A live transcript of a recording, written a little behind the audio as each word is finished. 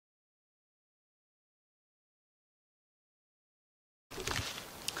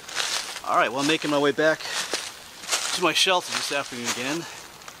Alright, well, I'm making my way back to my shelter this afternoon again,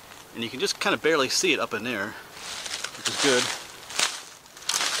 and you can just kind of barely see it up in there, which is good.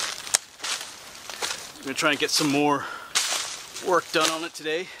 I'm going to try and get some more work done on it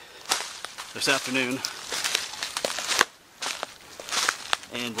today, this afternoon.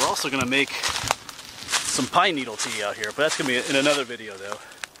 And we're also going to make some pine needle tea out here, but that's going to be in another video though.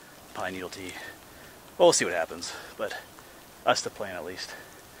 Pine needle tea. Well, we'll see what happens, but that's the plan at least.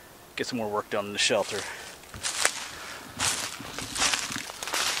 Get some more work done in the shelter.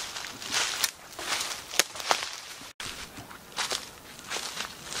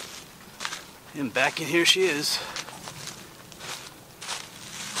 And back in here she is.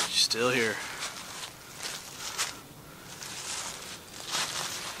 She's still here.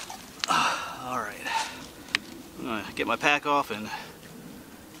 Alright. I'm gonna get my pack off and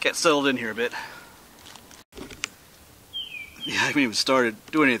get settled in here a bit. Yeah, I haven't even started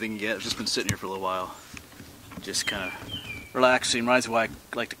doing anything yet. I've just been sitting here for a little while. Just kind of relaxing. Reminds me why I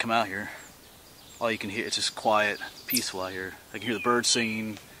like to come out here. All you can hear, it's just quiet, peaceful out here. I can hear the birds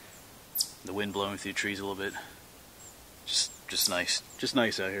singing, the wind blowing through the trees a little bit. Just nice. Just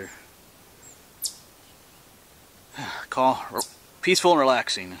nice out here. Calm, peaceful and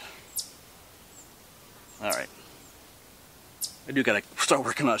relaxing. Alright. I do gotta start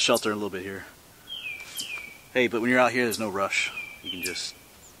working on shelter a little bit here. Hey, but when you're out here, there's no rush. You can just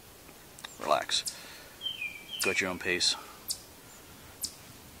relax. Go at your own pace.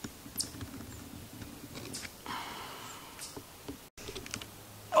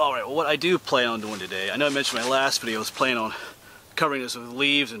 Alright, well, what I do plan on doing today, I know I mentioned in my last video I was planning on covering this with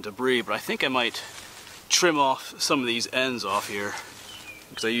leaves and debris, but I think I might trim off some of these ends off here,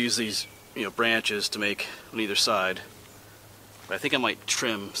 because I use these, branches to make on either side. But I think I might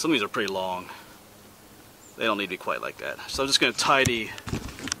trim. Some of these are pretty long. They don't need to be quite like that. So I'm just going to tidy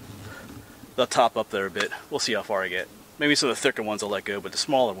the top up there a bit. We'll see how far I get. Maybe some of the thicker ones I'll let go, but the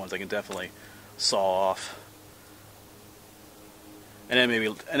smaller ones I can definitely saw off. And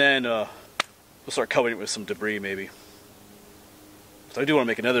then we'll start covering it with some debris maybe. So I do want to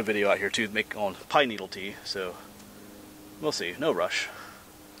make another video out here too, make on pine needle tea. So we'll see. No rush.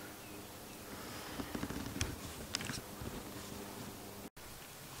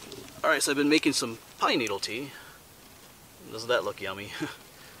 Alright, so I've been making some pine needle tea. Doesn't that look yummy?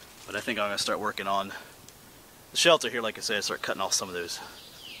 But I think I'm going to start working on the shelter here, like I said, start cutting off some of those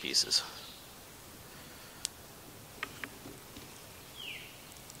pieces.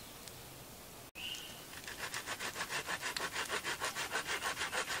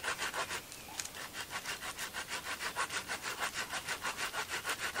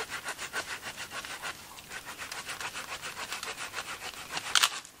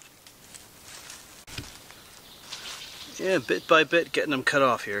 Yeah, bit by bit getting them cut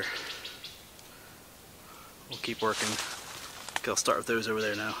off here. We'll keep working. I'll start with those over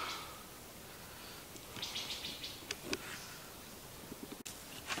there now.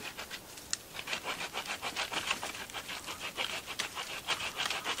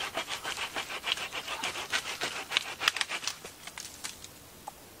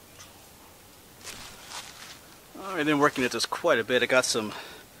 Alright, I've been working at this quite a bit. I got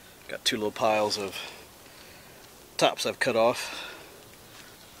two little piles of tops I've cut off.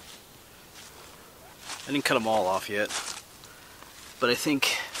 I didn't cut them all off yet, but I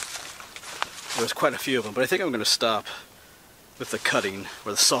think there's quite a few of them, but I think I'm going to stop with the cutting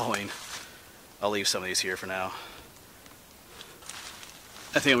or the sawing. I'll leave some of these here for now.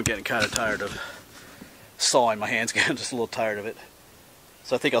 I think I'm getting kind of tired of sawing. My hands getting just a little tired of it.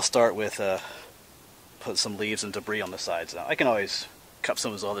 So I think I'll start with put some leaves and debris on the sides now. I can always cut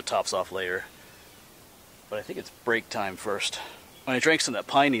some of those other tops off later. But I think it's break time first. When I drank some of that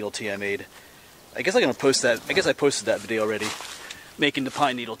pine needle tea I made, I guess I'm going to post that. I guess I posted that video already, making the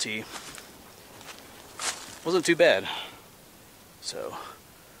pine needle tea. Wasn't too bad. So,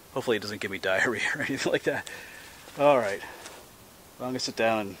 hopefully it doesn't give me diarrhea or anything like that. Alright. Well, I'm going to sit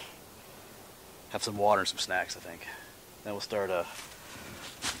down and have some water and some snacks, I think. Then we'll start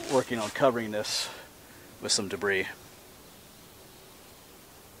working on covering this with some debris.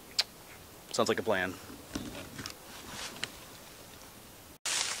 Sounds like a plan.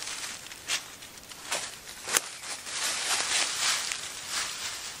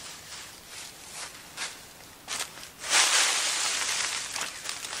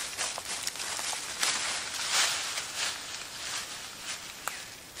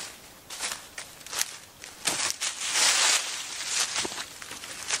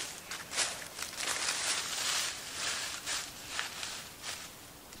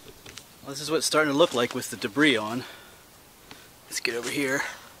 Well, this is what it's starting to look like with the debris on. Let's get over here.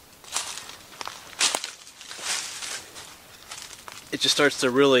 it just starts to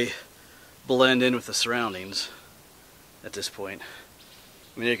really blend in with the surroundings at this point.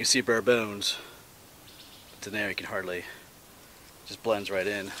 I mean, you can see bare bones, but in there you can hardly, it just blends right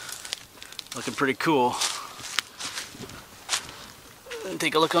in. Looking pretty cool. And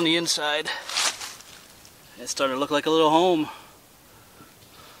take a look on the inside. It's starting to look like a little home.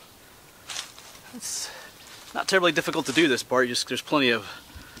 It's not terribly difficult to do this part, just there's plenty of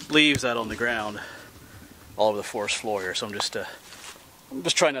leaves out on the ground all over the forest floor here, so I'm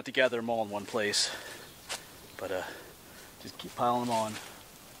just trying not to gather them all in one place, but just keep piling them on.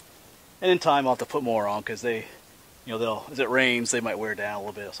 And in time I'll have to put more on, because they, you know, as it rains they might wear down a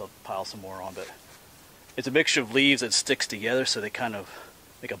little bit, so I'll pile some more on. But it's a mixture of leaves that sticks together, so they kind of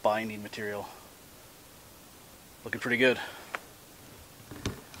make a binding material. Looking pretty good.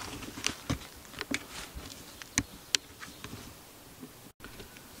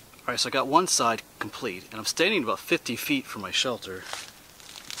 Alright, so I got one side complete, and I'm standing about 50 feet from my shelter,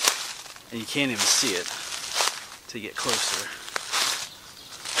 and you can't even see it until you get closer.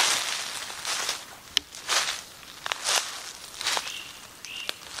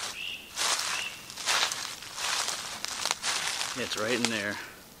 Yeah, it's right in there.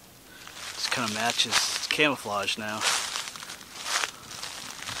 Just kind of matches, it's camouflage now.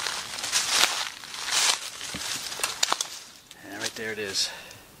 And right there it is.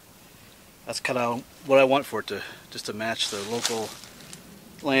 That's kind of what I want for it to, just to match the local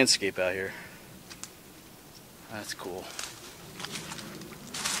landscape out here. That's cool.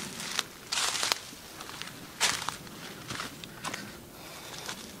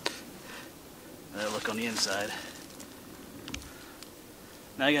 Another look on the inside.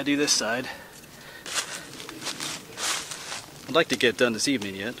 Now I gotta do this side. I'd like to get it done this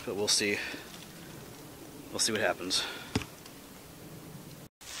evening yet, but we'll see. We'll see what happens.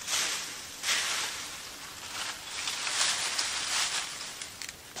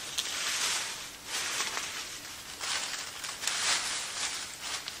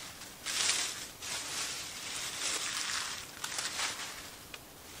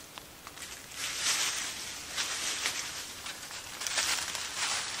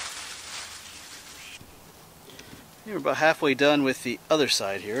 We're about halfway done with the other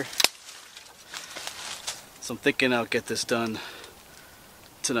side here, so I'm thinking I'll get this done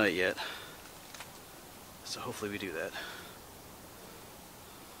tonight yet, so hopefully we do that.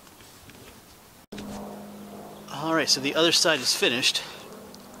 Alright, so the other side is finished.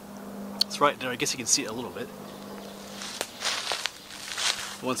 It's right there, I guess you can see it a little bit.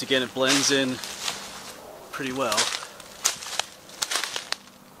 Once again, it blends in pretty well.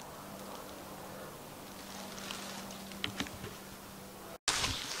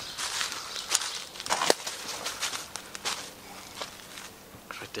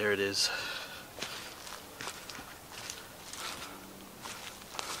 There it is.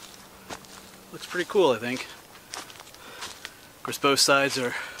 Looks pretty cool, I think. Of course, both sides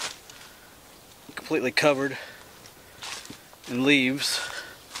are completely covered in leaves.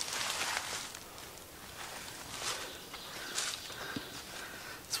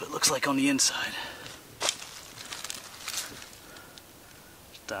 That's what it looks like on the inside.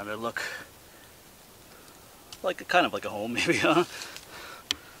 Down there, look like kind of like a home, maybe, huh?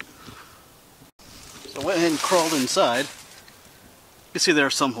 So I went ahead and crawled inside. You can see there are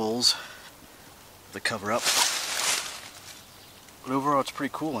some holes to cover up, but overall it's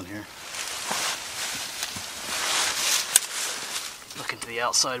pretty cool in here. Look into the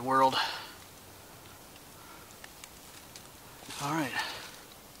outside world. Alright.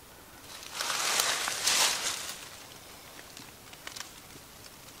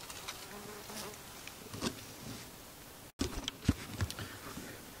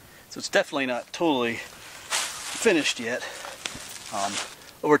 So it's definitely not totally finished yet.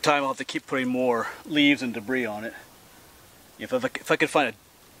 Over time I'll have to keep putting more leaves and debris on it. If I could find a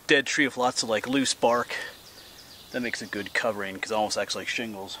dead tree with lots of like loose bark, that makes a good covering, because it almost acts like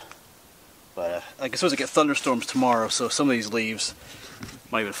shingles. But I suppose I get thunderstorms tomorrow, so some of these leaves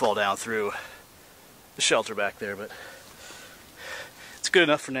might even fall down through the shelter back there, but it's good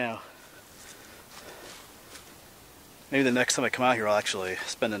enough for now. Maybe the next time I come out here I'll actually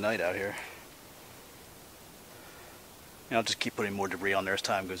spend the night out here. And I'll just keep putting more debris on there as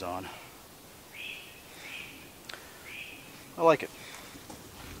time goes on. I like it.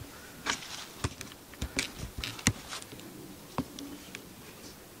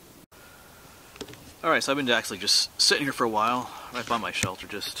 Alright, so I've been actually just sitting here for a while, right by my shelter,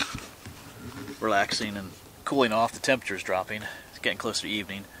 just relaxing and cooling off. The temperature's dropping. It's getting closer to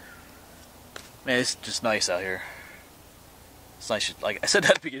evening. Man, it's just nice out here. It's nice, like I said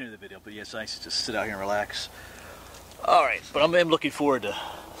at the beginning of the video, but yeah, it's nice to just sit out here and relax. Alright, but I'm looking forward to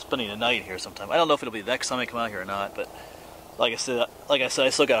spending the night here sometime. I don't know if it'll be the next time I come out here or not, but like I said, I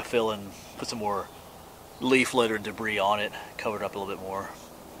still gotta fill in, put some more leaf litter and debris on it, cover it up a little bit more.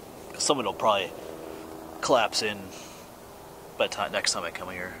 Some of it'll probably collapse in by the time next time I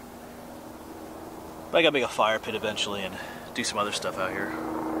come here. But I gotta make a fire pit eventually and do some other stuff out here.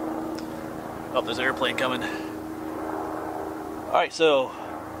 Oh, there's an airplane coming. Alright, so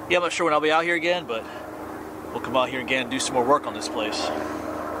yeah, I'm not sure when I'll be out here again, but we'll come out here again and do some more work on this place.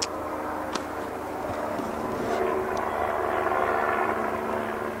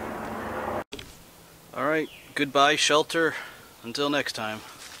 Alright, goodbye shelter. Until next time.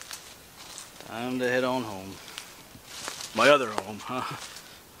 Time to head on home. My other home, huh?